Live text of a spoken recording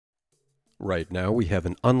Right now we have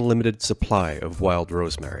an unlimited supply of wild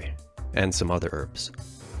rosemary and some other herbs.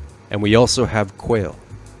 And we also have quail.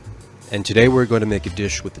 And today we're going to make a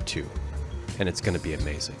dish with the two. And it's going to be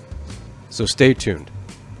amazing. So stay tuned.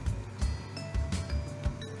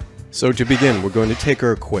 So to begin, we're going to take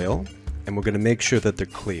our quail and we're going to make sure that they're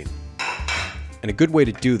clean. And a good way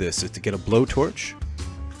to do this is to get a blowtorch,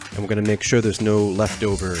 and we're going to make sure there's no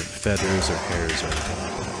leftover feathers or hairs or anything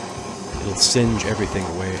like that. It'll singe everything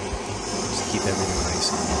away. Just keep everything nice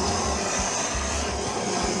and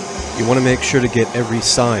neat. You want to make sure to get every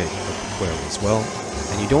side of the quail as well,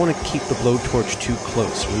 and you don't want to keep the blowtorch too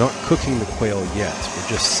close. We're not cooking the quail yet, we're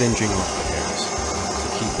just singeing off the hairs. So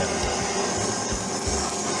keep that in mind.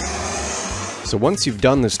 So once you've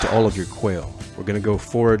done this to all of your quail, we're going to go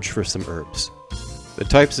forage for some herbs. The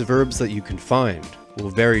types of herbs that you can find will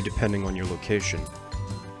vary depending on your location.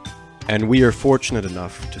 And we are fortunate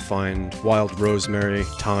enough to find wild rosemary,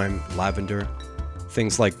 thyme, lavender,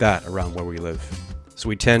 things like that around where we live. So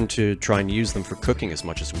we tend to try and use them for cooking as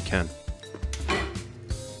much as we can.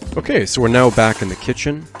 Okay, so we're now back in the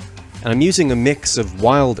kitchen, and I'm using a mix of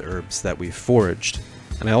wild herbs that we've foraged,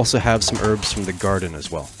 and I also have some herbs from the garden as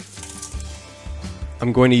well.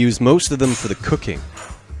 I'm going to use most of them for the cooking,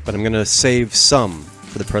 but I'm going to save some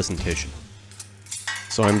for the presentation.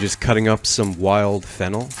 So I'm just cutting up some wild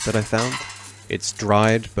fennel that I found. It's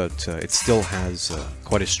dried, but it still has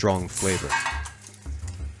quite a strong flavor.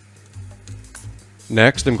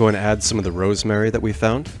 Next, I'm going to add some of the rosemary that we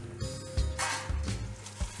found.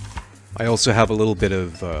 I also have a little bit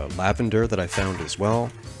of lavender that I found as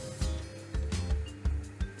well.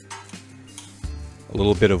 A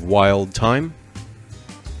little bit of wild thyme.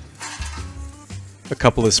 A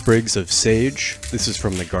couple of sprigs of sage. This is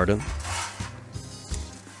from the garden.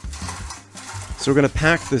 So we're going to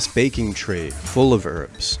pack this baking tray full of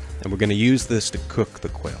herbs, and we're going to use this to cook the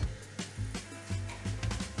quail.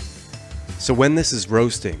 So when this is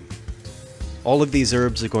roasting, all of these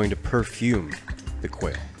herbs are going to perfume the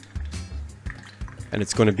quail. And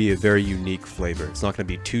it's going to be a very unique flavor. It's not going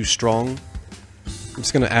to be too strong. I'm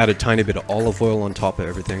just going to add a tiny bit of olive oil on top of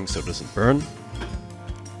everything so it doesn't burn.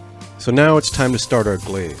 So now it's time to start our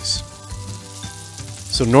glaze.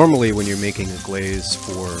 So normally when you're making a glaze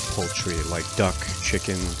for poultry like duck,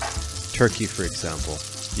 chicken, turkey for example,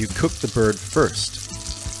 you cook the bird first.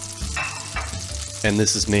 And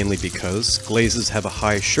this is mainly because glazes have a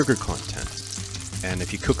high sugar content, and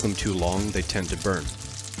if you cook them too long they tend to burn.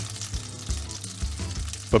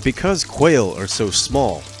 But because quail are so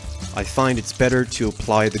small, I find it's better to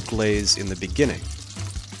apply the glaze in the beginning,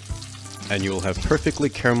 and you will have perfectly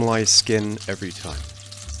caramelized skin every time.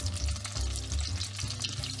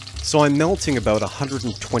 So I'm melting about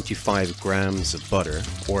 125 grams of butter,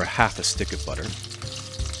 or half a stick of butter.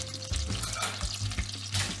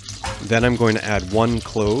 Then I'm going to add 1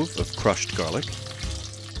 clove of crushed garlic.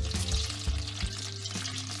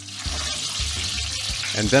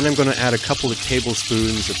 And then I'm going to add a couple of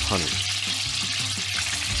tablespoons of honey.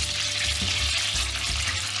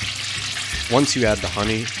 Once you add the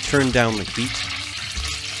honey, turn down the heat.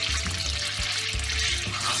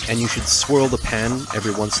 And you should swirl the pan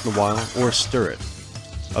every once in a while, or stir it.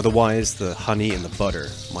 Otherwise, the honey and the butter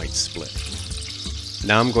might split.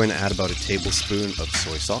 Now I'm going to add about a tablespoon of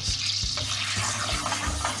soy sauce.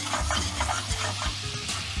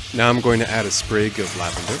 Now I'm going to add a sprig of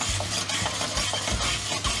lavender.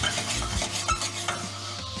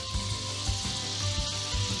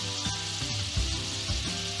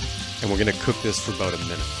 And we're going to cook this for about a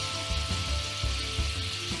minute.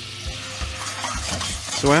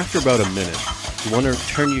 So after about a minute, you want to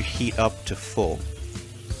turn your heat up to full.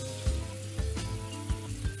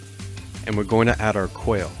 And we're going to add our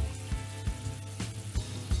quail.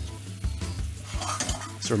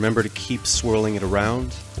 So remember to keep swirling it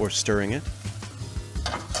around or stirring it.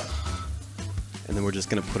 And then we're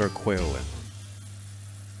just going to put our quail in.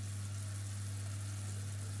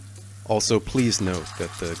 Also, please note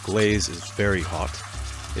that the glaze is very hot.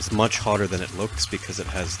 It's much hotter than it looks because it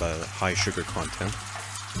has the high sugar content,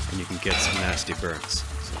 and you can get some nasty burns,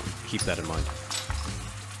 so keep that in mind.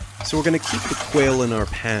 So we're going to keep the quail in our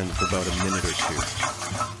pan for about a minute or two.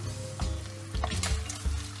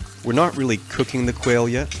 We're not really cooking the quail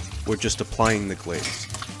yet, we're just applying the glaze.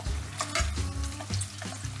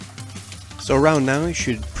 So around now you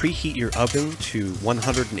should preheat your oven to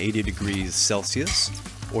 180 degrees Celsius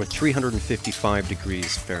or 355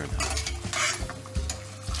 degrees Fahrenheit.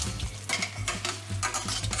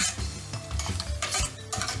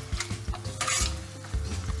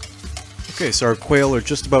 Okay, so our quail are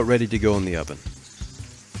just about ready to go in the oven.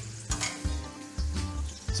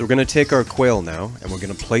 So So we're going to take our quail now, and we're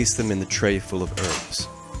going to place them in the tray full of herbs.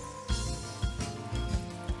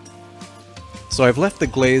 So I've left the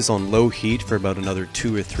glaze on low heat for about another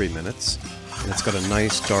 2 or 3 minutes, and it's got a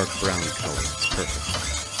nice dark brown color. It's perfect.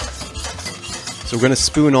 So we're going to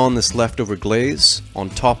spoon on this leftover glaze on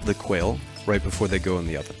top of the quail right before they go in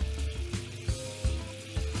the oven.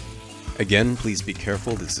 Again, please be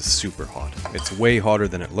careful, this is super hot. It's way hotter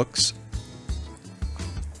than it looks.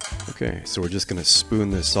 Okay, so we're just going to spoon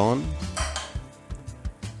this on.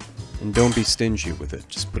 And don't be stingy with it,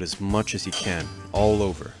 just put as much as you can, all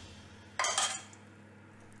over.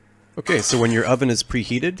 Okay, so when your oven is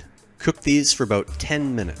preheated, cook these for about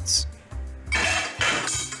 10 minutes.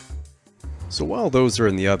 So while those are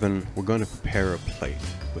in the oven, we're going to prepare a plate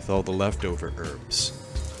with all the leftover herbs.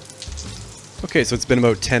 Okay, so it's been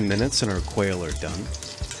about 10 minutes and our quail are done.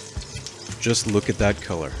 Just look at that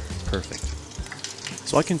color. Perfect.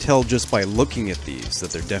 So I can tell just by looking at these that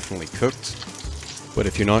they're definitely cooked. But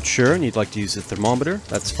if you're not sure and you'd like to use a thermometer,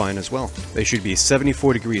 that's fine as well. They should be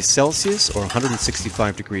 74 degrees Celsius or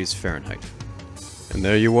 165 degrees Fahrenheit. And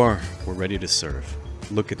there you are, we're ready to serve.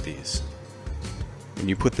 Look at these. When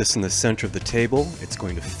you put this in the center of the table, it's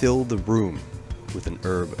going to fill the room with an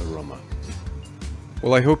herb aroma.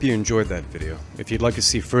 Well, I hope you enjoyed that video. If you'd like to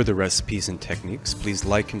see further recipes and techniques, please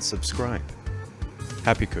like and subscribe.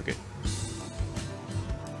 Happy cooking!